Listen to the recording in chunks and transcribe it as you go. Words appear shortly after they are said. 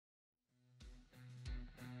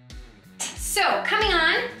So coming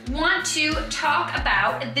on, want to talk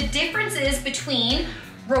about the differences between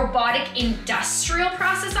robotic industrial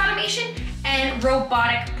process automation and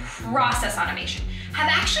robotic process automation. Have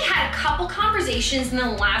actually had a couple conversations in the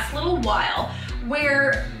last little while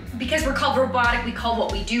where, because we're called robotic, we call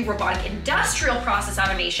what we do robotic industrial process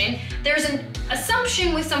automation, there's an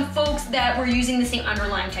assumption with some folks that we're using the same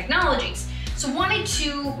underlying technologies. So wanted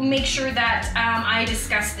to make sure that I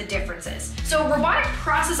discuss the differences. So robotic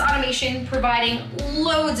process automation providing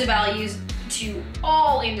loads of values to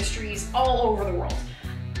all industries all over the world.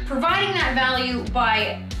 Providing that value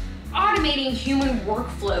by automating human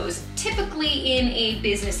workflows, typically in a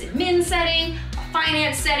business admin setting, a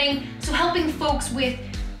finance setting, so helping folks with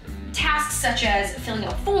tasks such as filling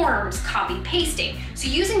out forms, copy pasting. So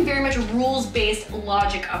using very much a rules-based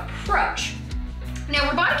logic approach. Now,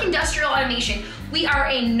 robotic industrial automation, we are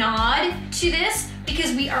a nod to this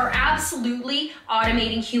because we are absolutely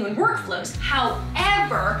automating human workflows.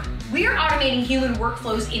 However, we're automating human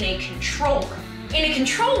workflows in a control room. In a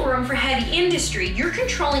control room for heavy industry, you're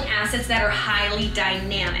controlling assets that are highly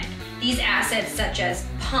dynamic. These assets such as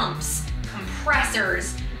pumps,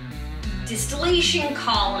 compressors, distillation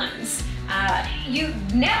columns,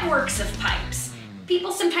 networks of pipes.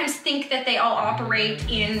 People sometimes think that they all operate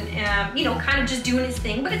in, kind of just doing its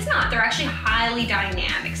thing, but it's not. They're actually highly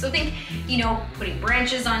dynamic. So think, putting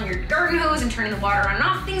branches on your garden hose and turning the water on and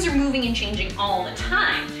off. Things are moving and changing all the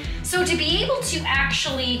time. So to be able to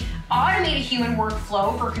actually automate a human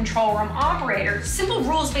workflow for a control room operator, simple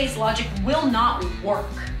rules-based logic will not work.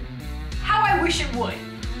 How I wish it would.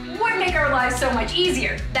 Would make our lives so much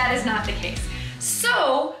easier. That is not the case.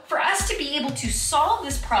 So for us to be able to solve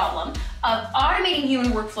this problem of automating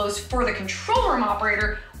human workflows for the control room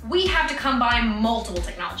operator, we have to combine multiple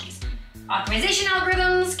technologies. Optimization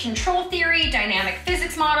algorithms, control theory, dynamic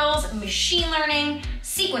physics models, machine learning,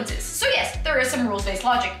 sequences. So yes, there is some rules-based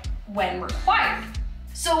logic when required.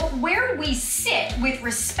 So where we sit with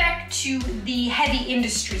respect to the heavy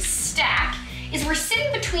industry stack is we're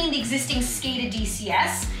sitting between the existing SCADA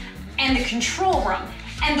DCS and the control room.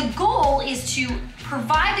 And the goal is to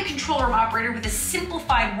provide the control room operator with a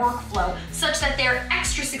simplified workflow such that they're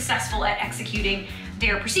extra successful at executing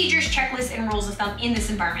their procedures, checklists, and rules of thumb in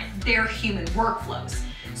this environment, their human workflows.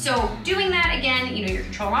 So doing that, again, your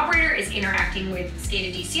control room operator is interacting with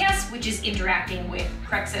SCADA DCS, which is interacting with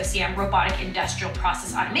CruxOCM, Robotic Industrial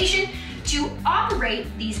Process Automation, to operate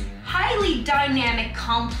these highly dynamic,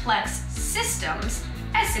 complex systems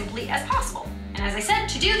as simply as possible. And as I said,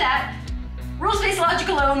 to do that, rules-based logic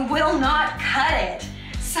alone will not cut it.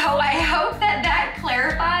 So I hope that that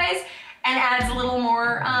clarifies and adds a little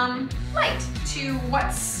more light to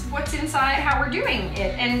what's inside how we're doing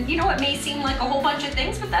it. And it may seem like a whole bunch of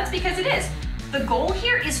things, but that's because it is. The goal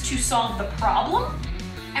here is to solve the problem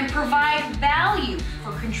and provide value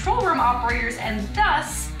for control room operators and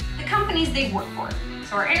thus the companies they work for.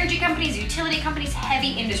 So our energy companies, utility companies,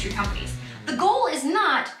 heavy industry companies. The goal is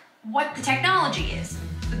not what the technology is.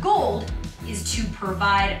 The goal is to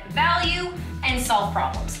provide value and solve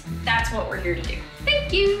problems. That's what we're here to do.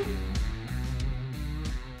 Thank you.